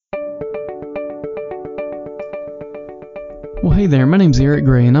Well, hey there, my name's Eric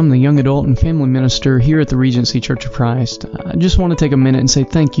Gray, and I'm the Young Adult and Family Minister here at the Regency Church of Christ. I just want to take a minute and say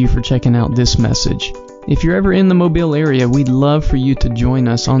thank you for checking out this message. If you're ever in the Mobile area, we'd love for you to join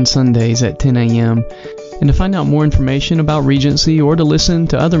us on Sundays at 10 a.m. And to find out more information about Regency or to listen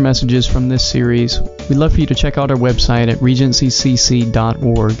to other messages from this series, we'd love for you to check out our website at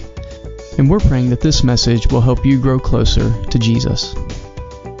regencycc.org. And we're praying that this message will help you grow closer to Jesus.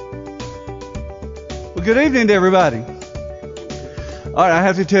 Well, good evening to everybody. All right, I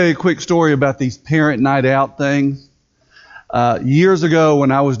have to tell you a quick story about these parent night out things. Years ago,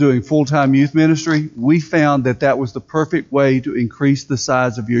 when I was doing full-time youth ministry, we found that was the perfect way to increase the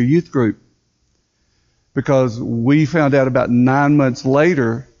size of your youth group. Because we found out about 9 months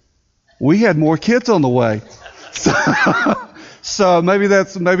later, we had more kids on the way. So maybe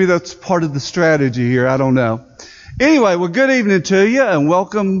that's part of the strategy here. I don't know. Anyway, well, good evening to you and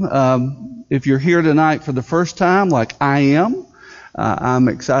welcome. If you're here tonight for the first time, like I am, I'm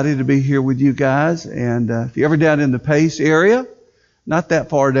excited to be here with you guys. And if you're ever down in the Pace area, not that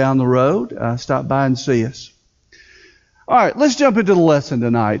far down the road, stop by and see us. All right, let's jump into the lesson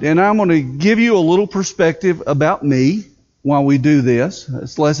tonight. And I'm going to give you a little perspective about me while we do this.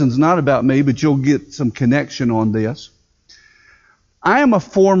 This lesson's not about me, but you'll get some connection on this. I am a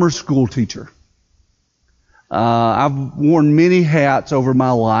former school teacher. I've worn many hats over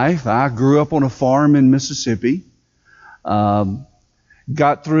my life. I grew up on a farm in Mississippi.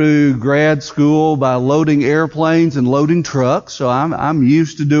 Got through grad school by loading airplanes and loading trucks, so I'm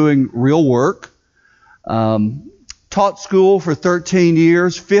used to doing real work. Taught school for 13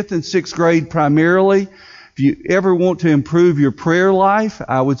 years, 5th and 6th grade primarily. If you ever want to improve your prayer life,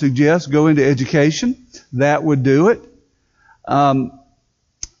 I would suggest go into education. That would do it.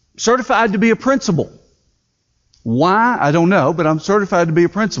 Certified to be a principal. Why? I don't know, but I'm certified to be a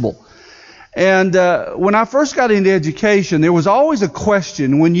principal. And when I first got into education, there was always a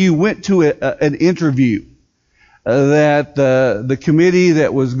question when you went to an interview that the committee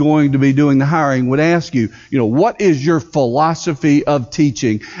that was going to be doing the hiring would ask you, what is your philosophy of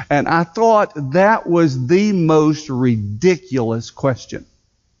teaching? And I thought that was the most ridiculous question.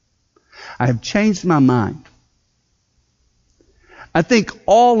 I have changed my mind. I think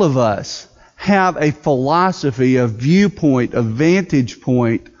all of us have a philosophy, a viewpoint, a vantage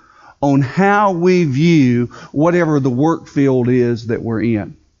point on how we view whatever the work field is that we're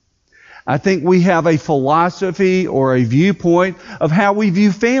in. I think we have a philosophy or a viewpoint of how we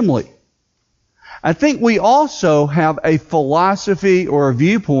view family. I think we also have a philosophy or a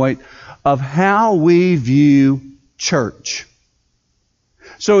viewpoint of how we view church.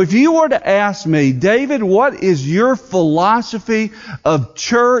 So if you were to ask me, David, what is your philosophy of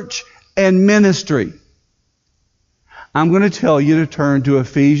church and ministry? I'm going to tell you to turn to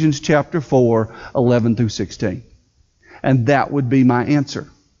Ephesians chapter 4, 11 through 16. And that would be my answer.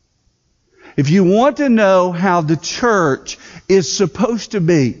 If you want to know how the church is supposed to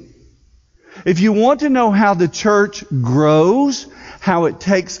be, if you want to know how the church grows, how it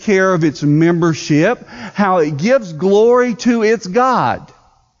takes care of its membership, how it gives glory to its God,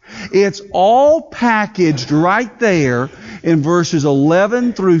 it's all packaged right there in verses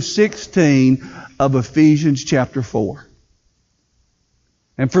 11 through 16 of Ephesians chapter 4.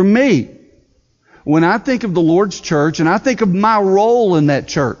 And for me, when I think of the Lord's church and I think of my role in that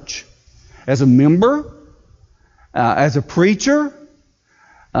church, as a member, as a preacher,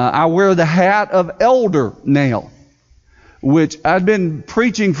 I wear the hat of elder now, which I've been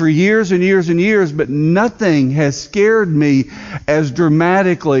preaching for years and years and years, but nothing has scared me as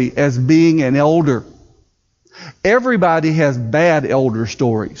dramatically as being an elder. Everybody has bad elder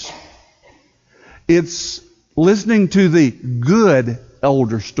stories. It's listening to the good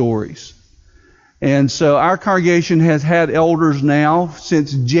elder stories. And so our congregation has had elders now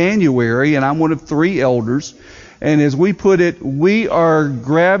since January, and I'm one of 3 elders. And as we put it, we are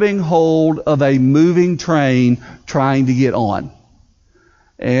grabbing hold of a moving train trying to get on.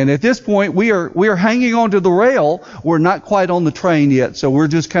 And at this point, we are hanging onto the rail. We're not quite on the train yet, so we're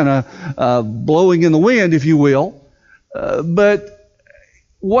just kind of blowing in the wind, if you will. But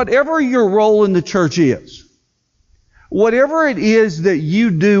whatever your role in the church is, whatever it is that you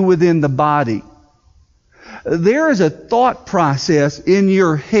do within the body, there is a thought process in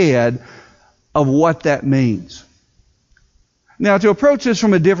your head of what that means. Now, to approach this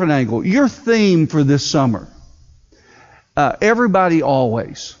from a different angle, your theme for this summer, everybody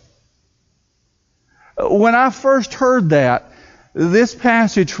always. When I first heard that, this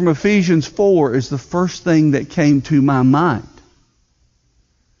passage from Ephesians 4 is the first thing that came to my mind.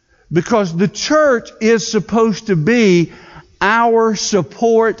 Because the church is supposed to be our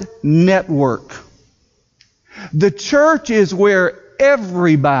support network. The church is where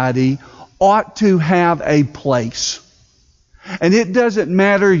everybody ought to have a place. And it doesn't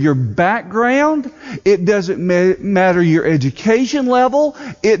matter your background. It doesn't matter your education level.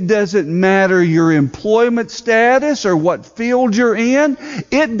 It doesn't matter your employment status or what field you're in.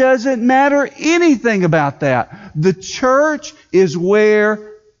 It doesn't matter anything about that. The church is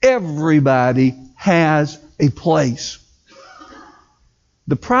where everybody has a place.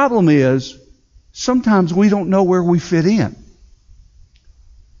 The problem is, sometimes we don't know where we fit in.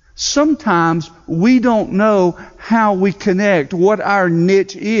 Sometimes we don't know how we connect, what our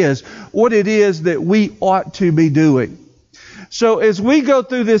niche is, what it is that we ought to be doing. So as we go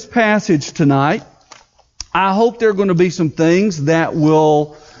through this passage tonight, I hope there are going to be some things that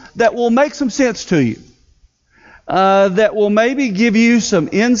will make some sense to you, that will maybe give you some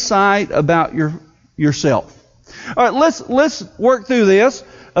insight about yourself. All right, let's work through this.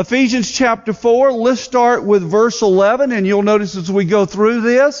 Ephesians chapter 4, let's start with verse 11, and you'll notice as we go through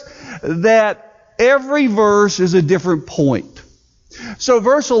this that every verse is a different point. So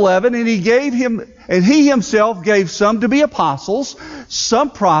verse 11, and he himself gave some to be apostles,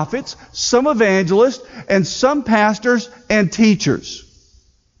 some prophets, some evangelists, and some pastors and teachers.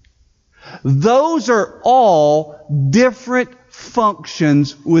 Those are all different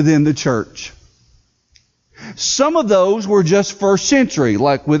functions within the church. Some of those were just first century,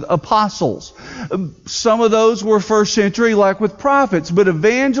 like with apostles. Some of those were first century, like with prophets. But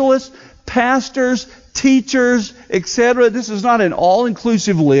evangelists, pastors, teachers, etc., this is not an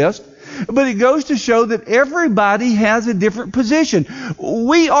all-inclusive list. But it goes to show that everybody has a different position.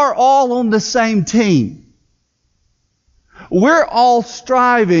 We are all on the same team. We're all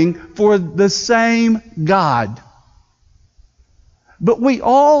striving for the same God. But we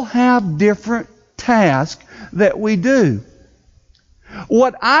all have different tasks that we do.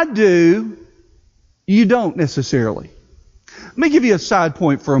 What I do, you don't necessarily. Let me give you a side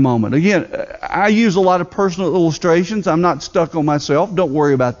point for a moment. Again, I use a lot of personal illustrations. I'm not stuck on myself. Don't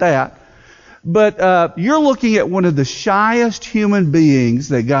worry about that. But you're looking at one of the shyest human beings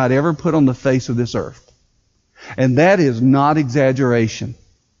that God ever put on the face of this earth. And that is not exaggeration.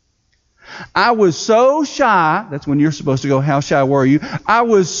 I was so shy, that's when you're supposed to go, how shy were you? I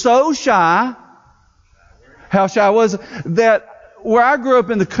was so shy, how shy was that where I grew up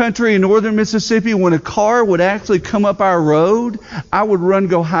in the country in northern Mississippi, when a car would actually come up our road, I would run,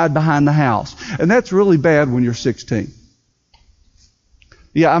 go hide behind the house. And that's really bad when you're 16.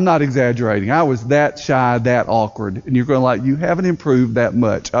 Yeah, I'm not exaggerating. I was that shy, that awkward. And you're going like, you haven't improved that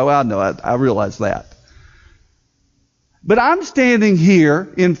much. Oh, I know. I realize that. But I'm standing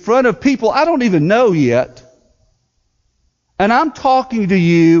here in front of people I don't even know yet. And I'm talking to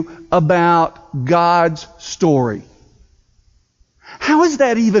you about God's story. How is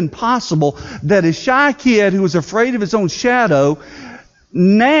that even possible that a shy kid who was afraid of his own shadow,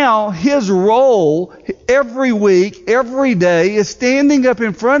 now his role every week, every day is standing up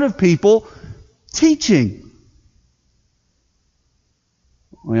in front of people teaching?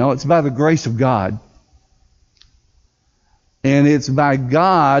 Well, it's by the grace of God. And it's by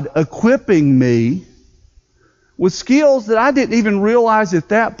God equipping me with skills that I didn't even realize at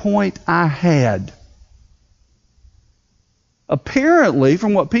that point I had. Apparently,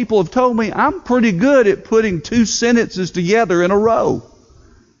 from what people have told me, I'm pretty good at putting two sentences together in a row.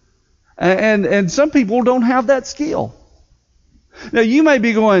 And some people don't have that skill. Now, you may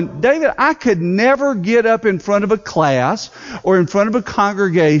be going, David, I could never get up in front of a class or in front of a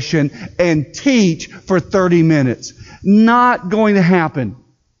congregation and teach for 30 minutes. Not going to happen.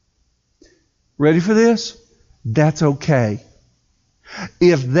 Ready for this? That's okay.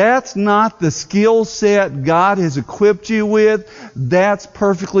 If that's not the skill set God has equipped you with, that's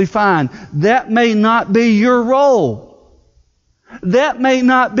perfectly fine. That may not be your role. That may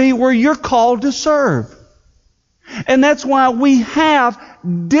not be where you're called to serve. And that's why we have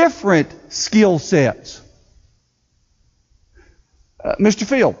different skill sets. Mr.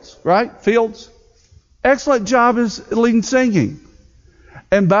 Fields, right? Fields? Excellent job as leading singing.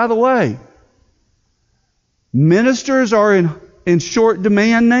 And by the way, ministers are in short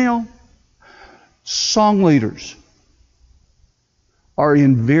demand now. Song leaders are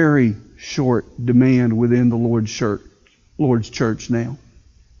in very short demand within the Lord's church now.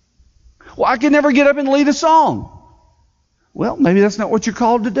 Well, I can never get up and lead a song. Well, maybe that's not what you're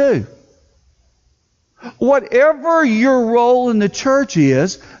called to do. Whatever your role in the church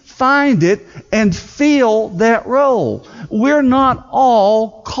is, find it and fill that role. We're not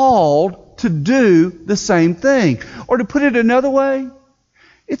all called to do the same thing. Or to put it another way,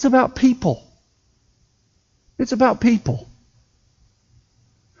 it's about people. It's about people.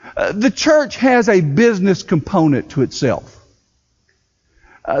 The church has a business component to itself.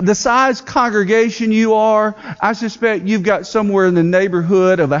 The size congregation you are, I suspect you've got somewhere in the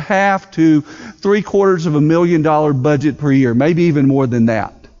neighborhood of $500,000 to $750,000 budget per year, maybe even more than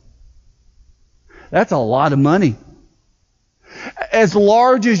that. That's a lot of money. As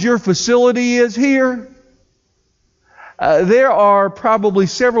large as your facility is here, there are probably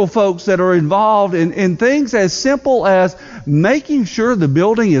several folks that are involved in things as simple as making sure the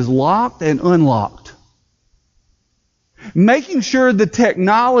building is locked and unlocked. Making sure the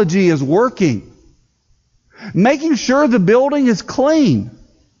technology is working. Making sure the building is clean.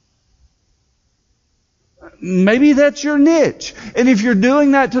 Maybe that's your niche. And if you're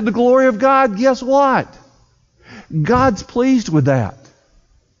doing that to the glory of God, guess what? God's pleased with that.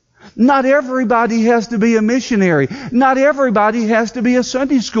 Not everybody has to be a missionary. Not everybody has to be a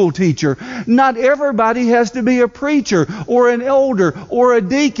Sunday school teacher. Not everybody has to be a preacher or an elder or a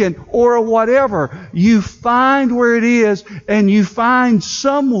deacon or a whatever. You find where it is and you find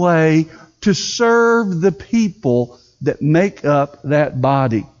some way to serve the people that make up that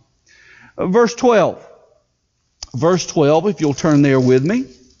body. Verse 12. Verse 12, if you'll turn there with me.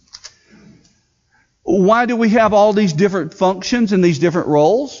 Why do we have all these different functions and these different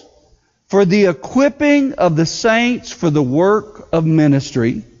roles? For the equipping of the saints for the work of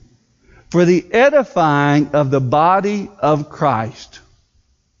ministry, for the edifying of the body of Christ.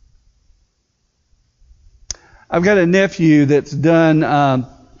 I've got a nephew that's done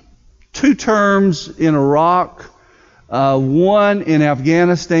 2 terms in Iraq, 1 in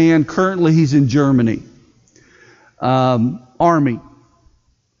Afghanistan. Currently he's in Germany. Army.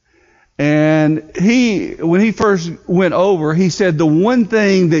 And when he first went over, he said the one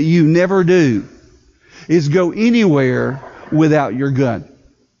thing that you never do is go anywhere without your gun.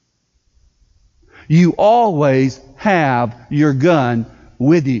 You always have your gun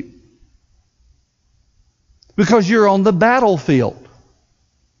with you. Because you're on the battlefield.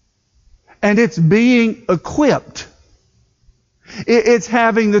 And it's being equipped. It's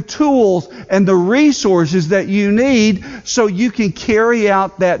having the tools and the resources that you need so you can carry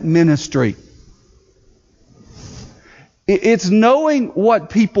out that ministry. It's knowing what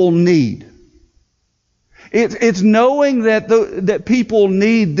people need. It's knowing that people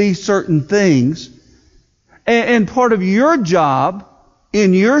need these certain things. And part of your job,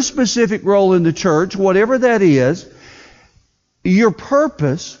 in your specific role in the church, whatever that is, your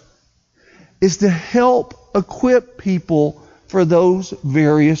purpose is to help equip people for those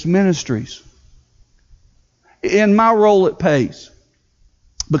various ministries. In my role at Pace,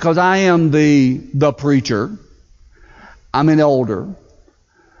 because I am the preacher, I'm an elder.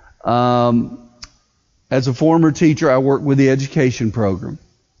 As a former teacher, I work with the education program.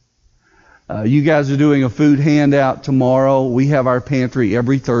 You guys are doing a food handout tomorrow. We have our pantry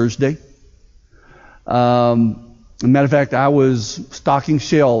every Thursday. As a matter of fact, I was stocking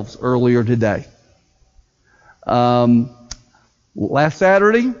shelves earlier today. Last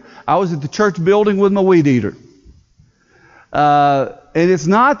Saturday, I was at the church building with my weed eater. And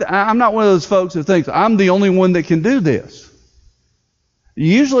I'm not one of those folks that thinks I'm the only one that can do this.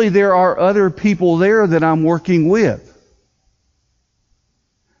 Usually there are other people there that I'm working with.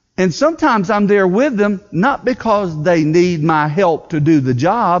 And sometimes I'm there with them not because they need my help to do the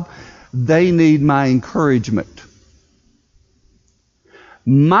job. They need my encouragement.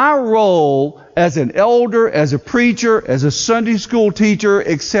 My role as an elder, as a preacher, as a Sunday school teacher,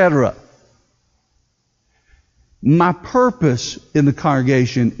 etc. My purpose in the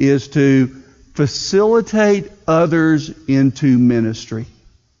congregation is to facilitate others into ministry.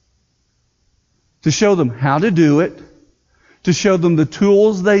 To show them how to do it, to show them the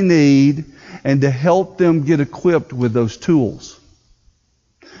tools they need, and to help them get equipped with those tools.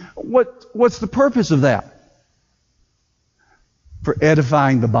 What's the purpose of that? For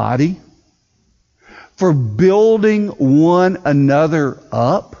edifying the body, for building one another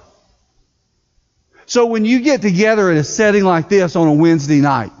up. So when you get together at a setting like this on a Wednesday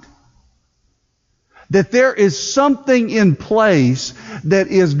night, that there is something in place that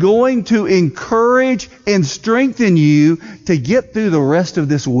is going to encourage and strengthen you to get through the rest of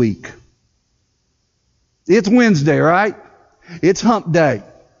this week. It's Wednesday, right? It's hump day.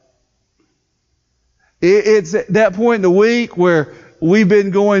 It's at that point in the week where we've been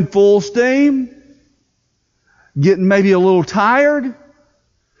going full steam, getting maybe a little tired,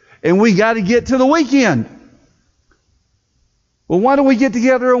 and we got to get to the weekend. Well, why do we get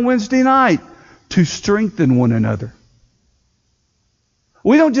together on Wednesday night? To strengthen one another.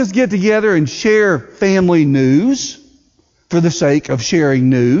 We don't just get together and share family news for the sake of sharing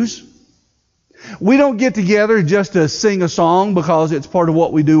news. We don't get together just to sing a song because it's part of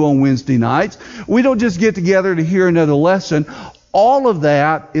what we do on Wednesday nights. We don't just get together to hear another lesson. All of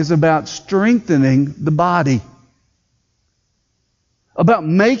that is about strengthening the body, about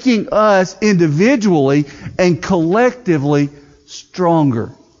making us individually and collectively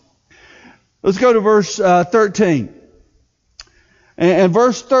stronger. Let's go to verse 13. And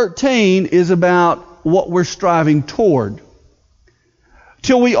verse 13 is about what we're striving toward.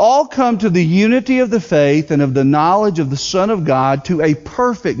 Till we all come to the unity of the faith and of the knowledge of the Son of God, to a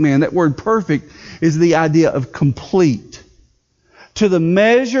perfect man. That word perfect is the idea of complete. To the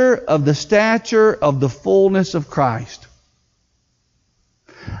measure of the stature of the fullness of Christ.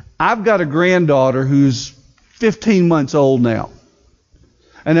 I've got a granddaughter who's 15 months old now.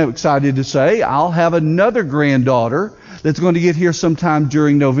 And I'm excited to say I'll have another granddaughter that's going to get here sometime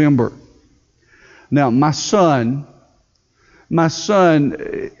during November. Now, my son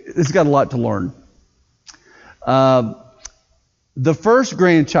has got a lot to learn. The first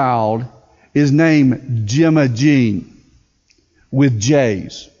grandchild is named Gemma Jean with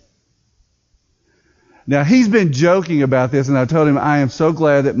J's. Now, he's been joking about this, and I told him I am so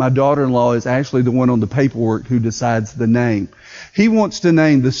glad that my daughter-in-law is actually the one on the paperwork who decides the name. He wants to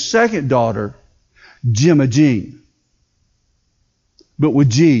name the second daughter Gemma Jean, but with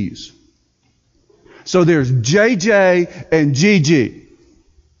G's. So there's JJ and GG.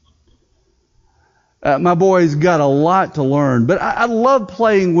 My boy's got a lot to learn, but I love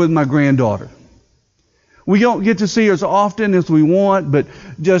playing with my granddaughter. We don't get to see her as often as we want, but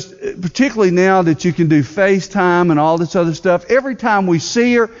just particularly now that you can do FaceTime and all this other stuff, every time we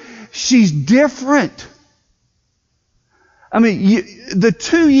see her, she's different. I mean, the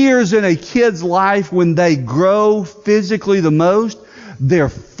 2 years in a kid's life when they grow physically the most, their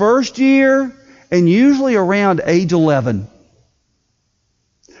first year and usually around age 11.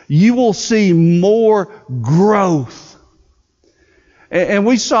 You will see more growth. And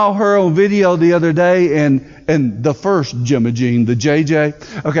we saw her on video the other day, and the first Gemma Jean, the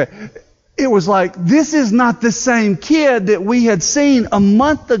JJ. Okay, it was like, this is not the same kid that we had seen a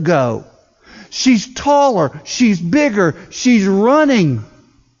month ago. She's taller, she's bigger, she's running.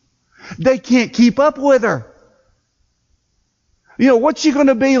 They can't keep up with her. You know, what's she going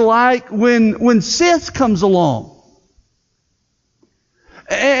to be like when Sis comes along?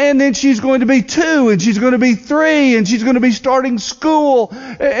 And then she's going to be 2, and she's going to be 3, and she's going to be starting school,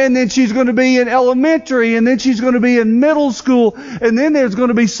 and then she's going to be in elementary, and then she's going to be in middle school, and then there's going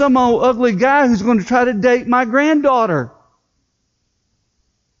to be some old ugly guy who's going to try to date my granddaughter.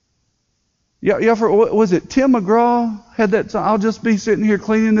 Yeah, was it Tim McGraw had that song, I'll just be sitting here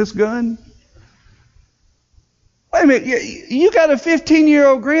cleaning this gun? Wait a minute, you got a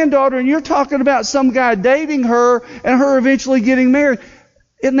 15-year-old granddaughter, and you're talking about some guy dating her and her eventually getting married.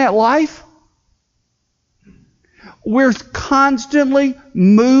 Isn't that life? We're constantly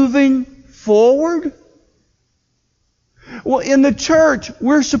moving forward. Well, in the church,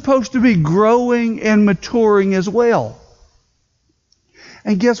 we're supposed to be growing and maturing as well.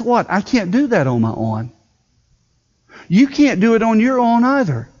 And guess what? I can't do that on my own. You can't do it on your own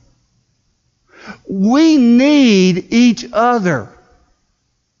either. We need each other.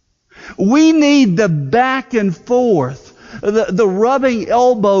 We need the back and forth. The rubbing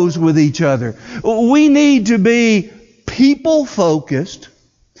elbows with each other. We need to be people-focused.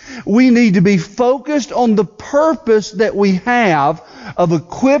 We need to be focused on the purpose that we have of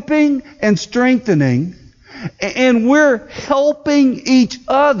equipping and strengthening. And we're helping each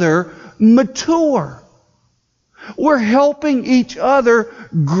other mature. We're helping each other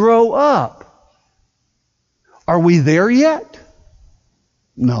grow up. Are we there yet?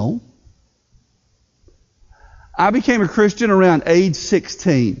 No. I became a Christian around age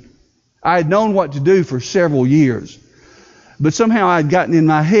 16. I had known what to do for several years. But somehow I'd gotten in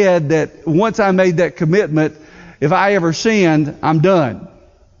my head that once I made that commitment, if I ever sinned, I'm done.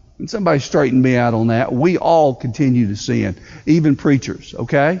 And somebody straightened me out on that. We all continue to sin, even preachers,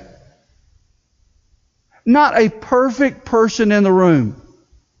 okay? Not a perfect person in the room.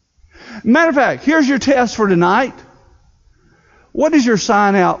 Matter of fact, here's your test for tonight. What does your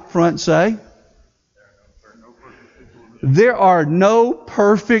sign out front say? There are no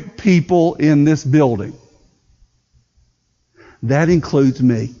perfect people in this building. That includes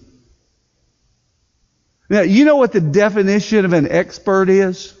me. Now, you know what the definition of an expert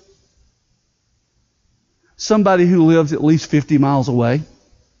is? Somebody who lives at least 50 miles away.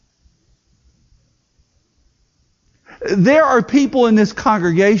 There are people in this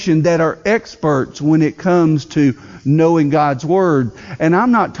congregation that are experts when it comes to knowing God's Word. And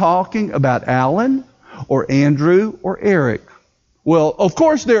I'm not talking about Alan or Andrew or Eric Well, of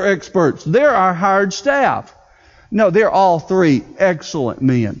course they're experts. They're our hired staff. No, they're all three excellent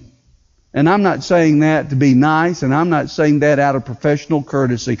men. And I'm not saying that to be nice, and I'm not saying that out of professional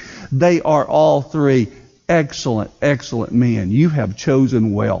courtesy. They are all three excellent, excellent men. You have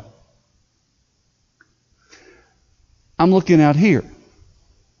chosen well. I'm looking out here.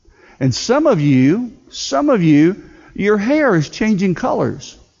 And some of you, your hair is changing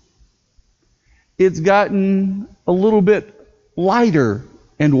colors. It's gotten a little bit lighter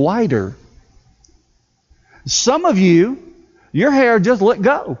and whiter. Some of you, your hair just let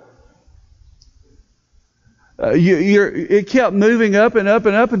go. It kept moving up and up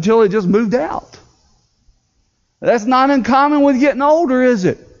and up until it just moved out. That's not uncommon with getting older, is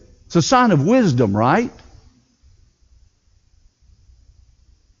it? It's a sign of wisdom, right?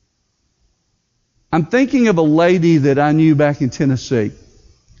 I'm thinking of a lady that I knew back in Tennessee,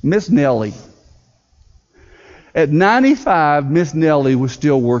 Miss Nellie. At 95, Miss Nellie was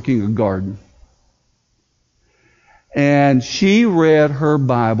still working a garden. And she read her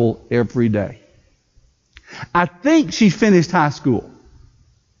Bible every day. I think she finished high school.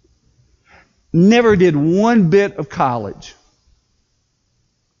 Never did one bit of college.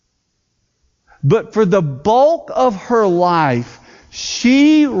 But for the bulk of her life,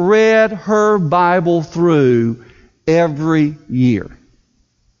 she read her Bible through every year.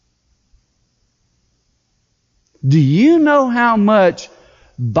 Do you know how much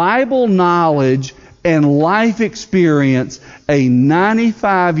Bible knowledge and life experience a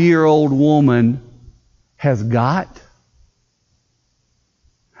 95-year-old woman has got?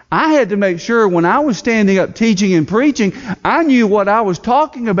 I had to make sure when I was standing up teaching and preaching, I knew what I was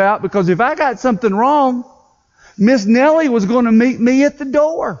talking about, because if I got something wrong, Miss Nellie was going to meet me at the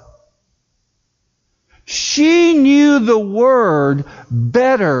door. She knew the Word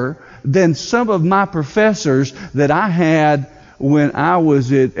better than some of my professors that I had when I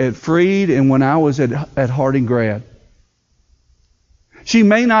was at Freed and when I was at Harding Grad. She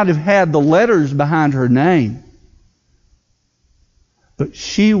may not have had the letters behind her name, but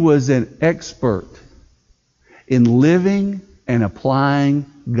she was an expert in living and applying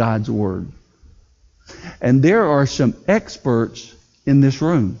God's Word. And there are some experts in this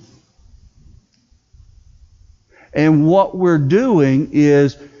room. And what we're doing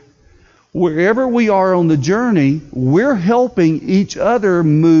is, wherever we are on the journey, we're helping each other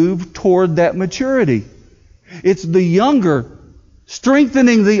move toward that maturity. It's the younger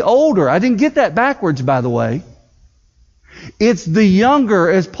strengthening the older. I didn't get that backwards, by the way. It's the younger,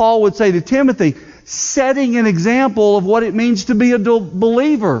 as Paul would say to Timothy, setting an example of what it means to be a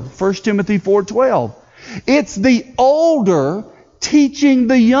believer. 1 Timothy 4:12. It's the older teaching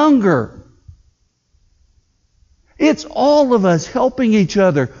the younger. It's all of us helping each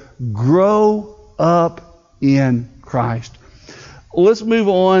other grow up in Christ. Let's move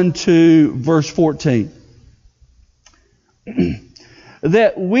on to verse 14.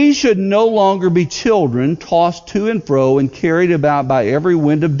 That we should no longer be children, tossed to and fro and carried about by every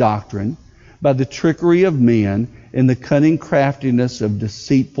wind of doctrine, by the trickery of men, and the cunning craftiness of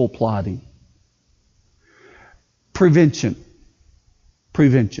deceitful plotting. Prevention.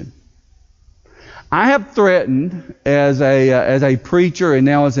 I have threatened, as a preacher and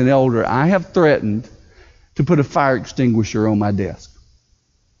now as an elder, I have threatened to put a fire extinguisher on my desk.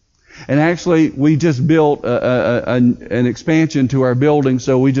 And actually, we just built an expansion to our building,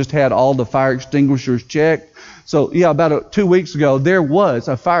 so we just had all the fire extinguishers checked. So, yeah, about 2 weeks ago, there was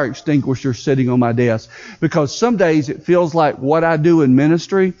a fire extinguisher sitting on my desk. Because some days it feels like what I do in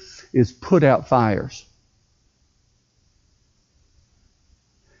ministry is put out fires.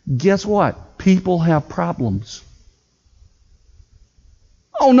 Guess what? People have problems.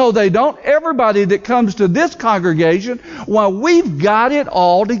 Oh, no, they don't. Everybody that comes to this congregation, well, we've got it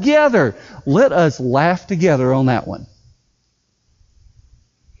all together. Let us laugh together on that one.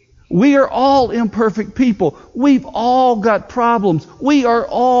 We are all imperfect people. We've all got problems. We are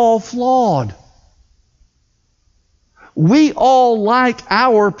all flawed. We all like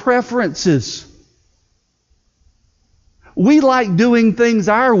our preferences. We like doing things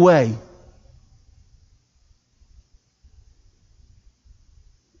our way.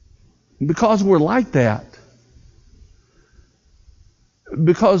 Because we're like that.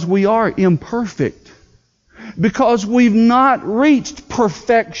 Because we are imperfect. Because we've not reached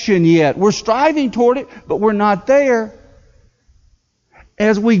perfection yet. We're striving toward it, but we're not there.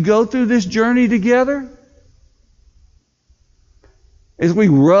 As we go through this journey together, as we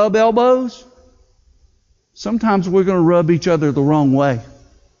rub elbows, sometimes we're going to rub each other the wrong way.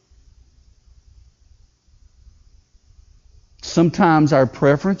 Sometimes our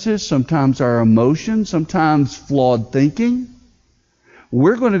preferences, sometimes our emotions, sometimes flawed thinking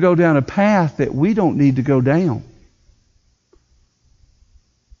we're going to go down a path that we don't need to go down.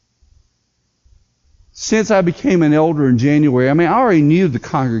 Since I became an elder in January, I already knew the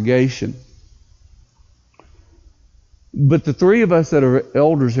congregation. But the three of us that are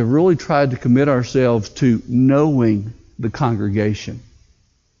elders have really tried to commit ourselves to knowing the congregation.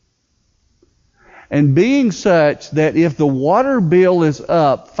 And being such that if the water bill is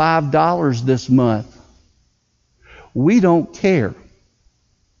up $5 this month, we don't care.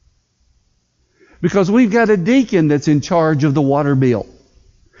 Because we've got a deacon that's in charge of the water bill.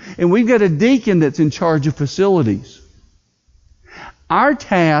 And we've got a deacon that's in charge of facilities. Our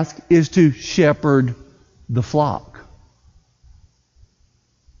task is to shepherd the flock.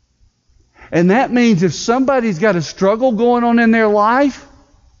 And that means if somebody's got a struggle going on in their life,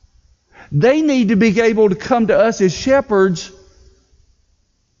 they need to be able to come to us as shepherds,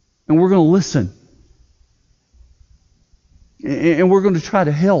 and we're going to listen. And we're going to try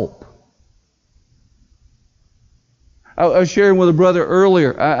to help. I was sharing with a brother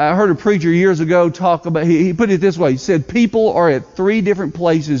earlier. I heard a preacher years ago talk about, he put it this way. He said, people are at 3 different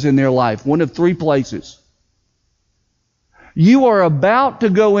places in their life. One of 3 places. You are about to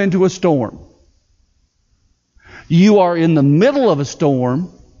go into a storm. You are in the middle of a storm,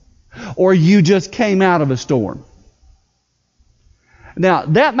 or you just came out of a storm. Now,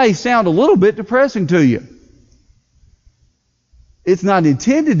 that may sound a little bit depressing to you. It's not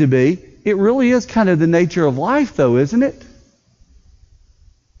intended to be. It really is kind of the nature of life, though, isn't it?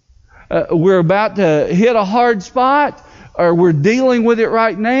 We're about to hit a hard spot, or we're dealing with it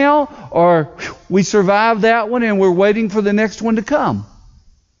right now, or we survived that one and we're waiting for the next one to come.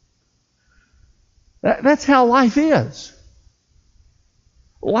 That's how life is.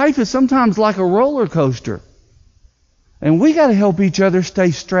 Life is sometimes like a roller coaster. And we got to help each other stay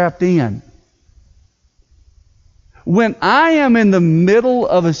strapped in. When I am in the middle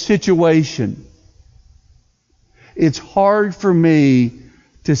of a situation, it's hard for me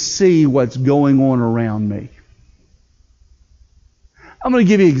to see what's going on around me. I'm going to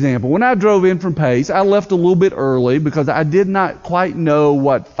give you an example. When I drove in from Pace, I left a little bit early because I did not quite know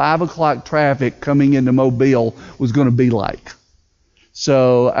what 5 o'clock traffic coming into Mobile was going to be like.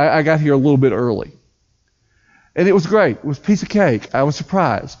 So I got here a little bit early. And it was great. It was a piece of cake. I was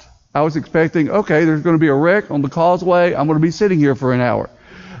surprised. I was expecting, okay, there's going to be a wreck on the causeway. I'm going to be sitting here for an hour.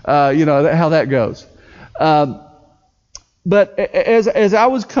 How that goes. But as I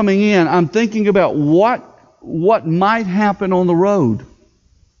was coming in, I'm thinking about what might happen on the road.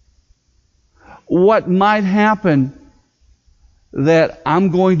 What might happen that I'm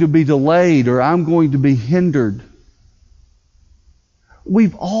going to be delayed or I'm going to be hindered.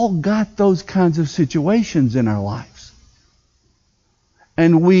 We've all got those kinds of situations in our lives.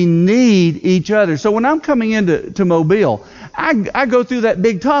 And we need each other. So when I'm coming into Mobile, I go through that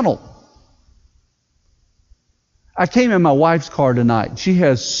big tunnel. I came in my wife's car tonight. She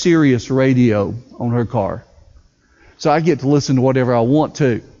has Sirius radio on her car. So I get to listen to whatever I want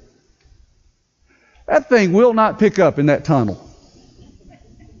to. That thing will not pick up in that tunnel.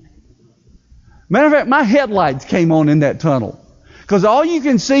 Matter of fact, my headlights came on in that tunnel. Because all you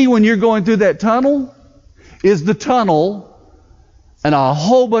can see when you're going through that tunnel is the tunnel and a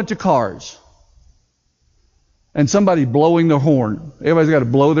whole bunch of cars. And somebody blowing their horn. Everybody's got to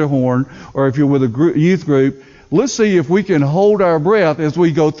blow their horn. Or if you're with a youth group, let's see if we can hold our breath as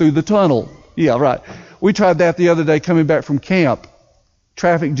we go through the tunnel. Yeah, right. We tried that the other day coming back from camp.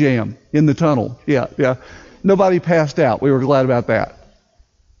 Traffic jam in the tunnel. Yeah. Nobody passed out. We were glad about that.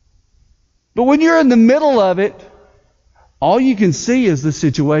 But when you're in the middle of it, all you can see is the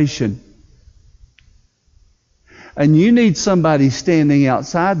situation. And you need somebody standing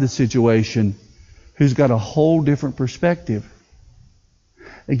outside the situation who's got a whole different perspective.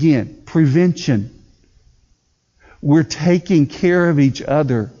 Again, prevention. We're taking care of each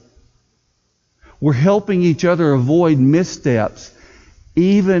other. We're helping each other avoid missteps,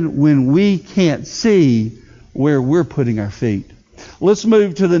 even when we can't see where we're putting our feet. Let's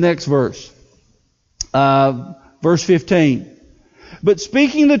move to the next verse. Verse 15. But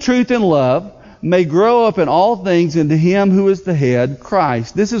speaking the truth in love may grow up in all things into Him who is the head,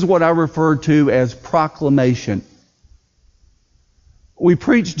 Christ. This is what I refer to as proclamation. We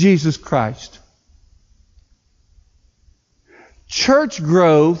preach Jesus Christ. Church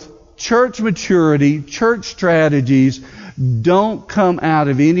growth, church maturity, church strategies don't come out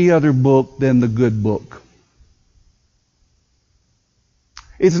of any other book than the good book.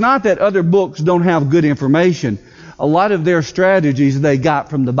 It's not that other books don't have good information. A lot of their strategies they got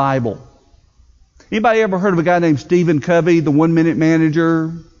from the Bible. Anybody ever heard of a guy named Stephen Covey, the 1 Minute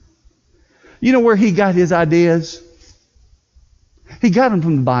Manager? You know where he got his ideas? He got them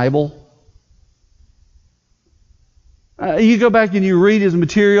from the Bible. You go back and you read his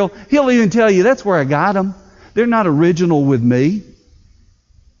material, he'll even tell you that's where I got them. They're not original with me.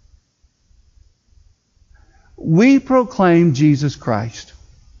 We proclaim Jesus Christ.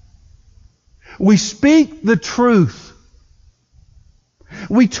 We speak the truth.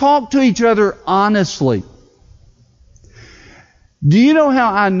 We talk to each other honestly. Do you know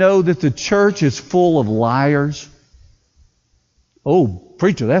how I know that the church is full of liars? Oh,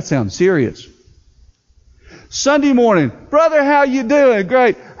 preacher, that sounds serious. Sunday morning, brother, how you doing?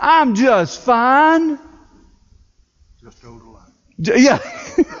 Great. I'm just fine. Just told a lie. Yeah.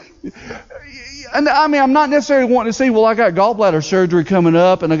 And I mean, I'm not necessarily wanting to say, well, I got gallbladder surgery coming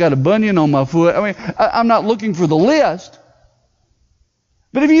up and I got a bunion on my foot. I mean, I'm not looking for the list.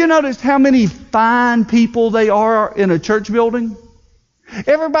 But have you noticed how many fine people they are in a church building?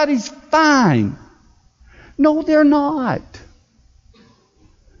 Everybody's fine. No, they're not.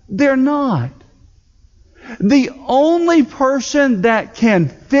 They're not. The only person that can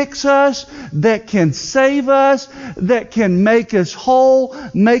fix us, that can save us, that can make us whole,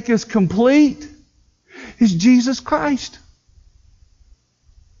 make us complete, is Jesus Christ.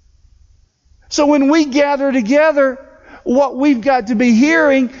 So when we gather together, what we've got to be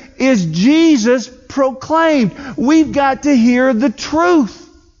hearing is Jesus proclaimed. We've got to hear the truth.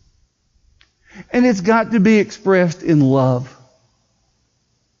 And it's got to be expressed in love.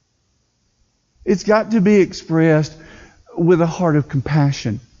 It's got to be expressed with a heart of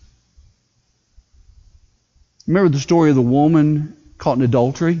compassion. Remember the story of the woman caught in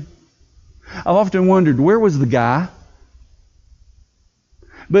adultery? I've often wondered, where was the guy?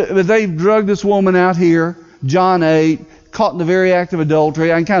 But they've drugged this woman out here, John 8, caught in the very act of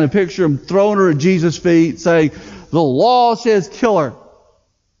adultery. I can kind of picture them throwing her at Jesus' feet, saying, the law says kill her.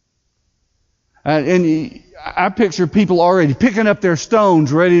 And I picture people already picking up their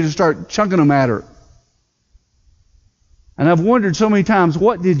stones, ready to start chunking them at her. And I've wondered so many times,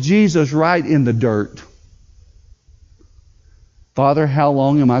 what did Jesus write in the dirt? Father, how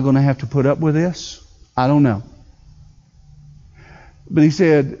long am I going to have to put up with this? I don't know. But he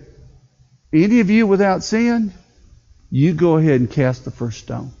said, any of you without sin, you go ahead and cast the first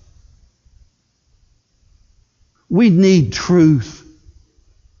stone. We need truth.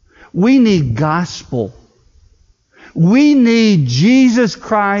 We need gospel. We need Jesus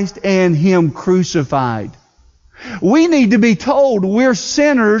Christ and Him crucified. We need to be told we're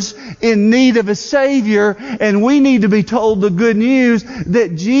sinners in need of a Savior, and we need to be told the good news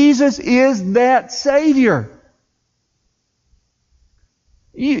that Jesus is that Savior.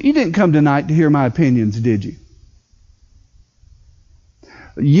 You didn't come tonight to hear my opinions, did you?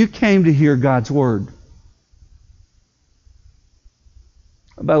 You came to hear God's Word.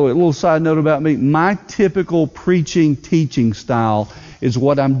 By the way, a little side note about me. My typical preaching, teaching style is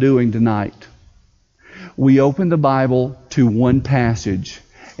what I'm doing tonight. We open the Bible to one passage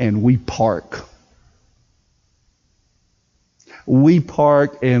and we park. We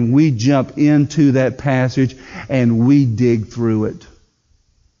park and we jump into that passage and we dig through it.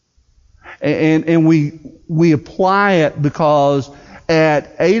 And we apply it because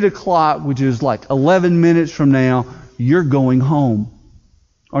at 8 o'clock, which is like 11 minutes from now, you're going home.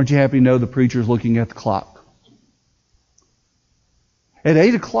 Aren't you happy to know the preacher's looking at the clock? At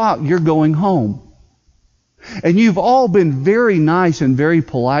 8 o'clock, you're going home. And you've all been very nice and very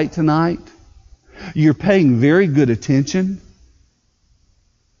polite tonight. You're paying very good attention.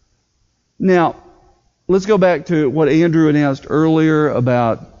 Now, let's go back to what Andrew announced earlier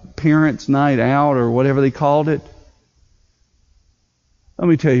about Parents' Night Out or whatever they called it. Let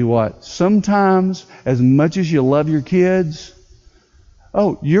me tell you what. Sometimes, as much as you love your kids,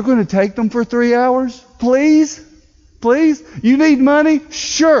 oh, you're going to take them for 3 hours? Please? Please? You need money?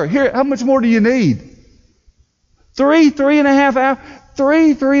 Sure. Here, how much more do you need? 3.5 hours?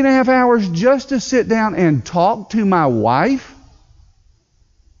 3.5 hours just to sit down and talk to my wife?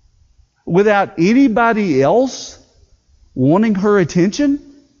 Without anybody else wanting her attention?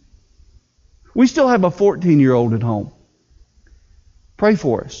 We still have a 14-year-old at home. Pray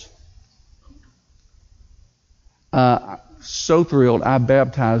for us. So thrilled. I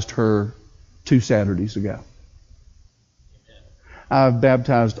baptized her 2 Saturdays ago. I've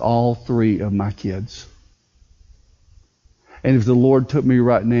baptized all 3 of my kids. And if the Lord took me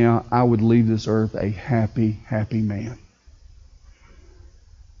right now, I would leave this earth a happy, happy man.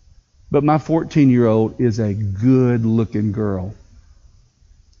 But my 14-year-old is a good-looking girl.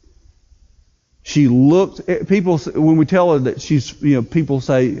 She looks, people, when we tell her that she's, people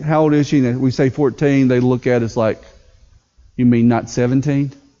say, how old is she? And we say 14, they look at us like, you mean not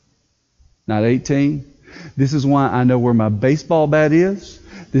 17? Not 18? This is why I know where my baseball bat is.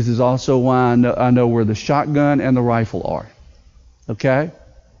 This is also why I know where the shotgun and the rifle are. Okay?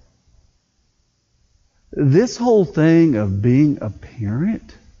 This whole thing of being a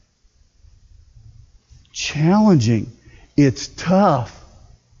parent, challenging. It's tough.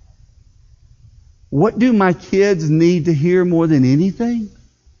 What do my kids need to hear more than anything?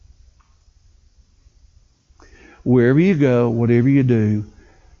 Wherever you go, whatever you do,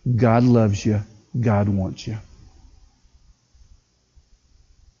 God loves you. God wants you.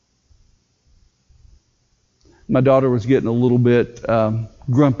 My daughter was getting a little bit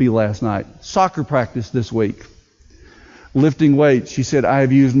grumpy last night. Soccer practice this week. Lifting weights. She said, I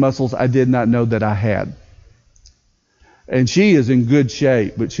have used muscles I did not know that I had. And she is in good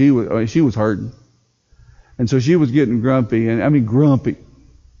shape, but she was hurting. And so she was getting grumpy, grumpy.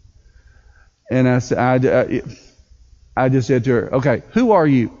 And I just said to her, okay, who are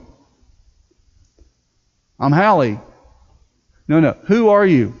you? I'm Hallie. No, who are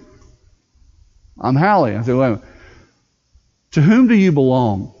you? I'm Hallie. I said, wait a minute. To whom do you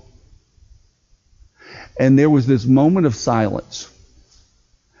belong? And there was this moment of silence.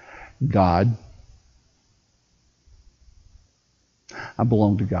 God. I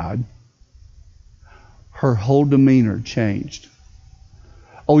belong to God. Her whole demeanor changed.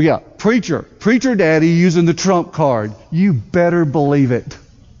 Oh yeah, preacher daddy using the trump card. You better believe it.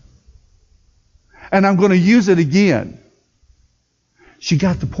 And I'm going to use it again. She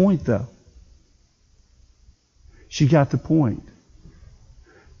got the point though. She got the point.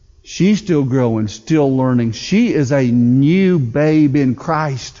 She's still growing, still learning. She is a new babe in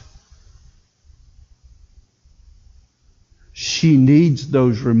Christ. She needs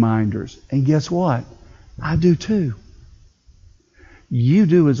those reminders. And guess what? I do too. You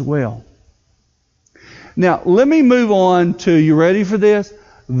do as well. Now, let me move on to, you ready for this?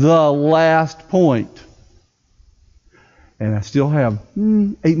 The last point. And I still have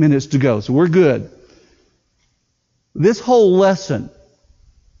 8 minutes to go, so we're good. This whole lesson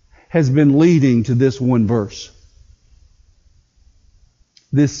has been leading to this one verse.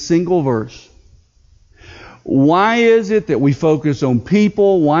 This single verse. Why is it that we focus on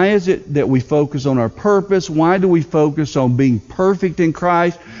people? Why is it that we focus on our purpose? Why do we focus on being perfect in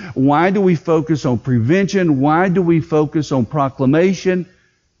Christ? Why do we focus on prevention? Why do we focus on proclamation?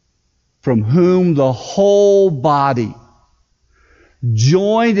 From whom the whole body,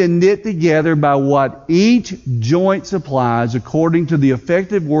 joined and knit together by what each joint supplies, according to the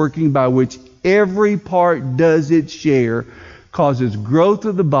effective working by which every part does its share, causes growth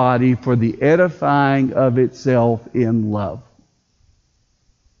of the body for the edifying of itself in love.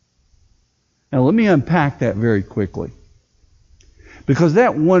 Now let me unpack that very quickly. Because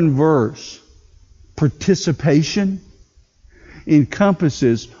that one verse, participation,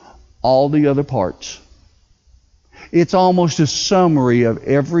 encompasses all the other parts. It's almost a summary of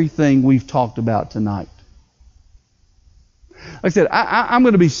everything we've talked about tonight. Like I said, I'm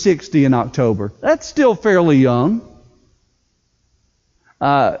going to be 60 in October. That's still fairly young.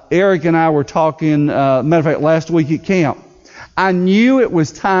 Eric and I were talking, matter of fact, last week at camp. I knew it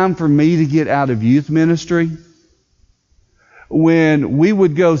was time for me to get out of youth ministry when we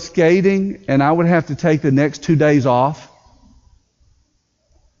would go skating and I would have to take the next 2 days off.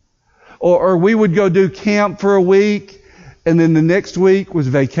 Or we would go do camp for a week and then the next week was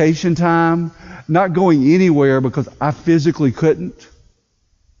vacation time, not going anywhere because I physically couldn't.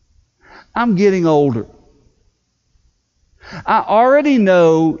 I'm getting older. I already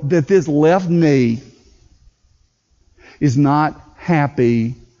know that this left knee is not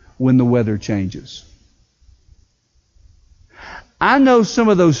happy when the weather changes. I know some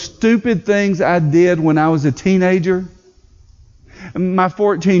of those stupid things I did when I was a teenager. My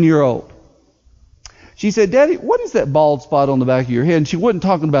 14-year-old. She said, Daddy, what is that bald spot on the back of your head? And she wasn't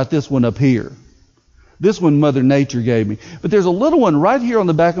talking about this one up here. This one Mother Nature gave me. But there's a little one right here on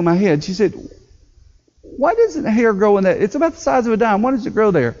the back of my head. She said, why doesn't hair grow in that? It's about the size of a dime. Why does it grow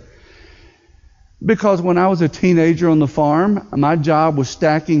there? Because when I was a teenager on the farm, my job was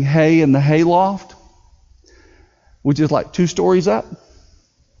stacking hay in the hayloft, which is like 2 stories up.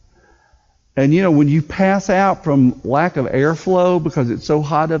 And you know, when you pass out from lack of airflow because it's so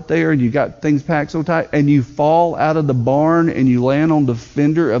hot up there and you got things packed so tight and you fall out of the barn and you land on the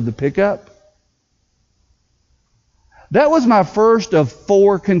fender of the pickup. That was my first of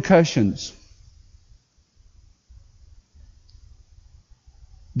 4 concussions.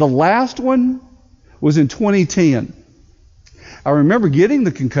 The last one was in 2010. I remember getting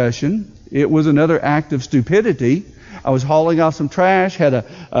the concussion. It was another act of stupidity. I was hauling off some trash, had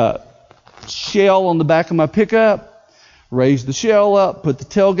a shell on the back of my pickup, Raised the shell up, put the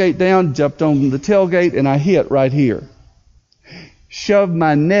tailgate down, jumped on the tailgate, and I hit right here. Shoved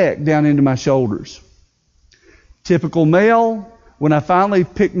my neck down into my shoulders. Typical male. When I finally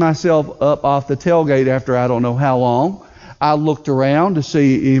picked myself up off the tailgate after I don't know how long, I looked around to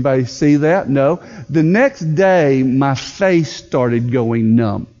see anybody see that. No. The next day, my face started going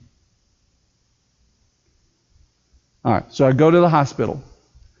numb. All right, so I go to the hospital,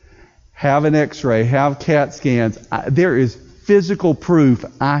 have an x-ray, have CAT scans. There is physical proof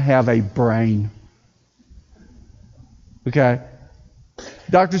I have a brain. Okay?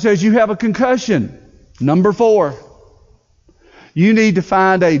 Doctor says you have a concussion. Number 4. You need to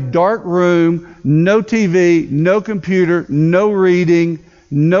find a dark room, no TV, no computer, no reading,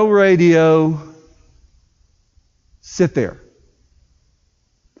 no radio. Sit there.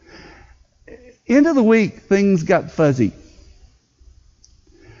 End of the week, things got fuzzy.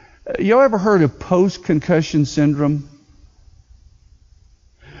 Y'all ever heard of post-concussion syndrome?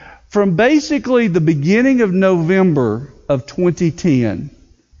 From basically the beginning of November of 2010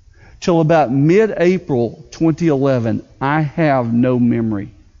 till about mid-April 2011, I have no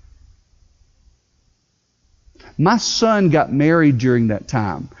memory. My son got married during that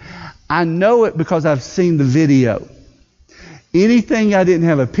time. I know it because I've seen the video. Anything I didn't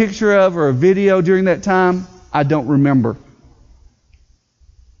have a picture of or a video during that time, I don't remember.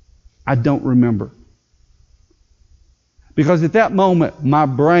 I don't remember. Because at that moment, my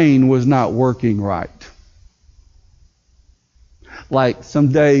brain was not working right. Like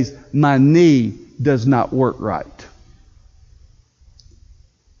some days, my knee does not work right.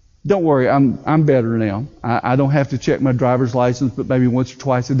 Don't worry, I'm better now. I don't have to check my driver's license, but maybe once or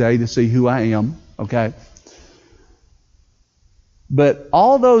twice a day to see who I am. Okay? But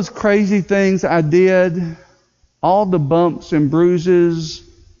all those crazy things I did, all the bumps and bruises,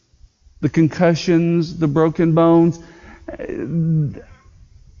 the concussions, the broken bones,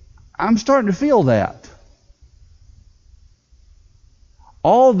 I'm starting to feel that.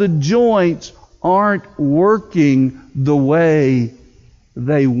 All the joints aren't working the way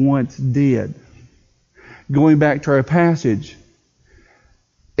they once did. Going back to our passage,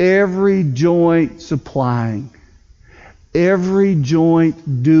 every joint supplying, every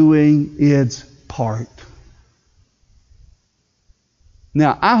joint doing its part.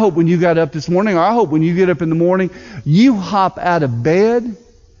 Now, I hope when you got up this morning, or I hope when you get up in the morning, you hop out of bed,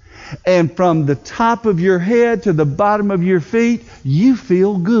 and from the top of your head to the bottom of your feet, you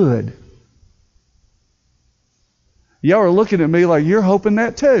feel good. Y'all are looking at me like you're hoping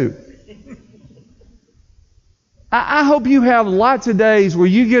that too. I hope you have lots of days where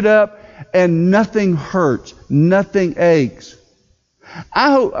you get up and nothing hurts, nothing aches.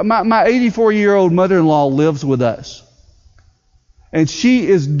 I hope my 84-year-old mother-in-law lives with us. And she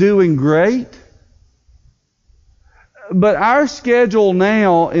is doing great. But our schedule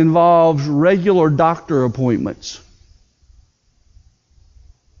now involves regular doctor appointments.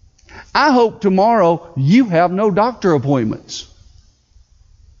 I hope tomorrow you have no doctor appointments.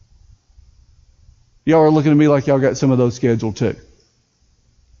 Y'all are looking at me like y'all got some of those scheduled too.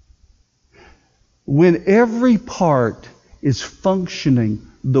 When every part is functioning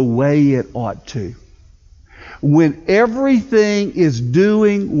the way it ought to, when everything is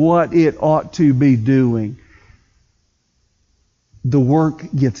doing what it ought to be doing, the work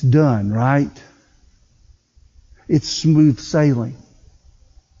gets done, right? It's smooth sailing.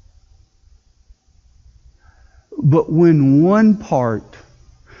 But when one part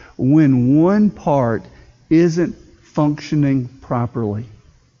isn't functioning properly,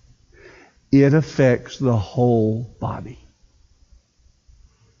 it affects the whole body.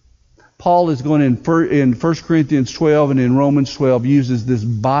 Paul is going in 1 Corinthians 12 and in Romans 12 uses this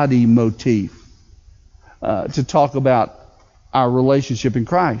body motif to talk about our relationship in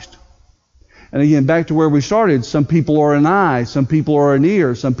Christ. And again, back to where we started, some people are an eye, some people are an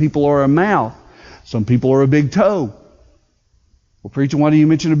ear, some people are a mouth, some people are a big toe. Well, preacher, why do you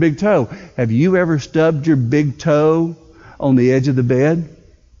mention a big toe? Have you ever stubbed your big toe on the edge of the bed?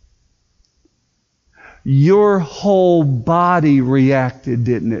 Your whole body reacted,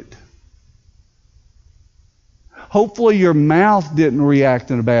 didn't it? Hopefully your mouth didn't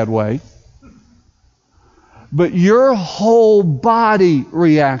react in a bad way. But your whole body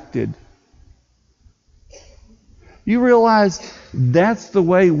reacted. You realize that's the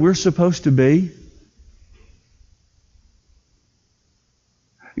way we're supposed to be?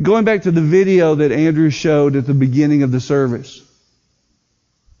 Going back to the video that Andrew showed at the beginning of the service.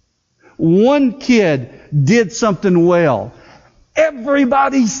 One kid did something well.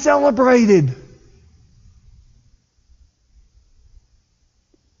 Everybody celebrated.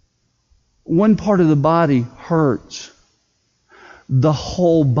 One part of the body hurts. the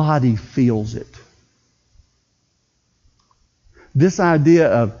whole body feels it. This idea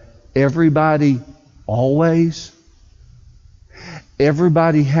of everybody always,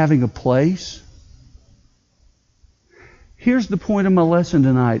 everybody having a place. Here's the point of my lesson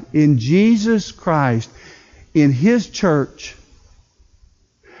tonight. In Jesus Christ, in His church,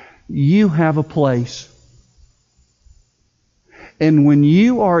 you have a place. And when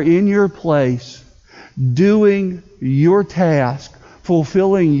you are in your place, doing your task,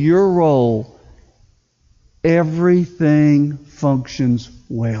 fulfilling your role, everything functions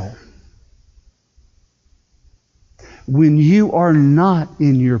well. When you are not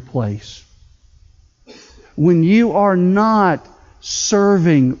in your place, when you are not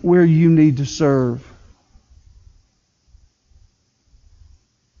serving where you need to serve,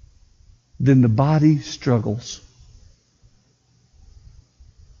 then the body struggles.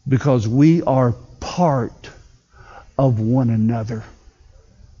 Because we are part of one another.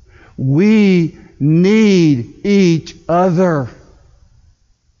 We need each other.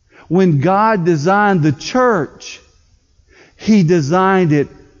 When God designed the church, He designed it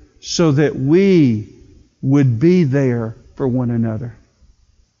so that we would be there for one another.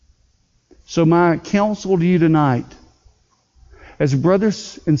 So my counsel to you tonight, as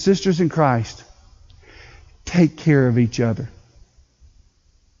brothers and sisters in Christ, take care of each other.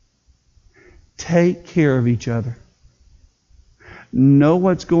 Take care of each other. Know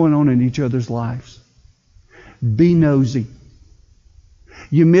what's going on in each other's lives. Be nosy.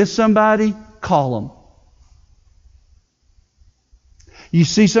 You miss somebody, call them. You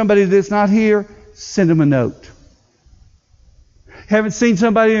see somebody that's not here, send them a note. Haven't seen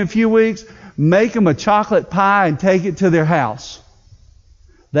somebody in a few weeks, make them a chocolate pie and take it to their house.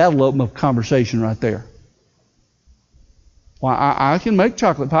 That'll open up a conversation right there. Well, I can make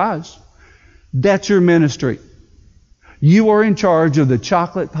chocolate pies. That's your ministry. You are in charge of the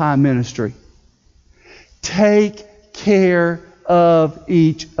chocolate pie ministry. Take care of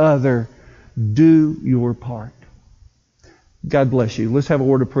each other. Do your part. God bless you. Let's have a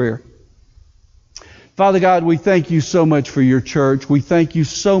word of prayer. Father God, we thank you so much for your church. We thank you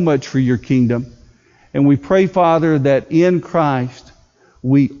so much for your kingdom. And we pray, Father, that in Christ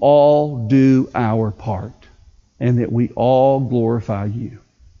we all do our part and that we all glorify you.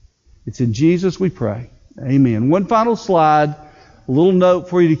 It's in Jesus we pray. Amen. One final slide, a little note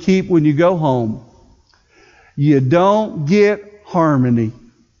for you to keep when you go home. You don't get harmony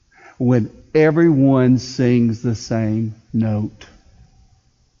when everyone sings the same note.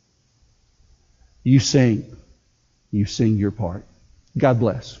 You sing your part. God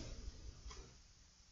bless.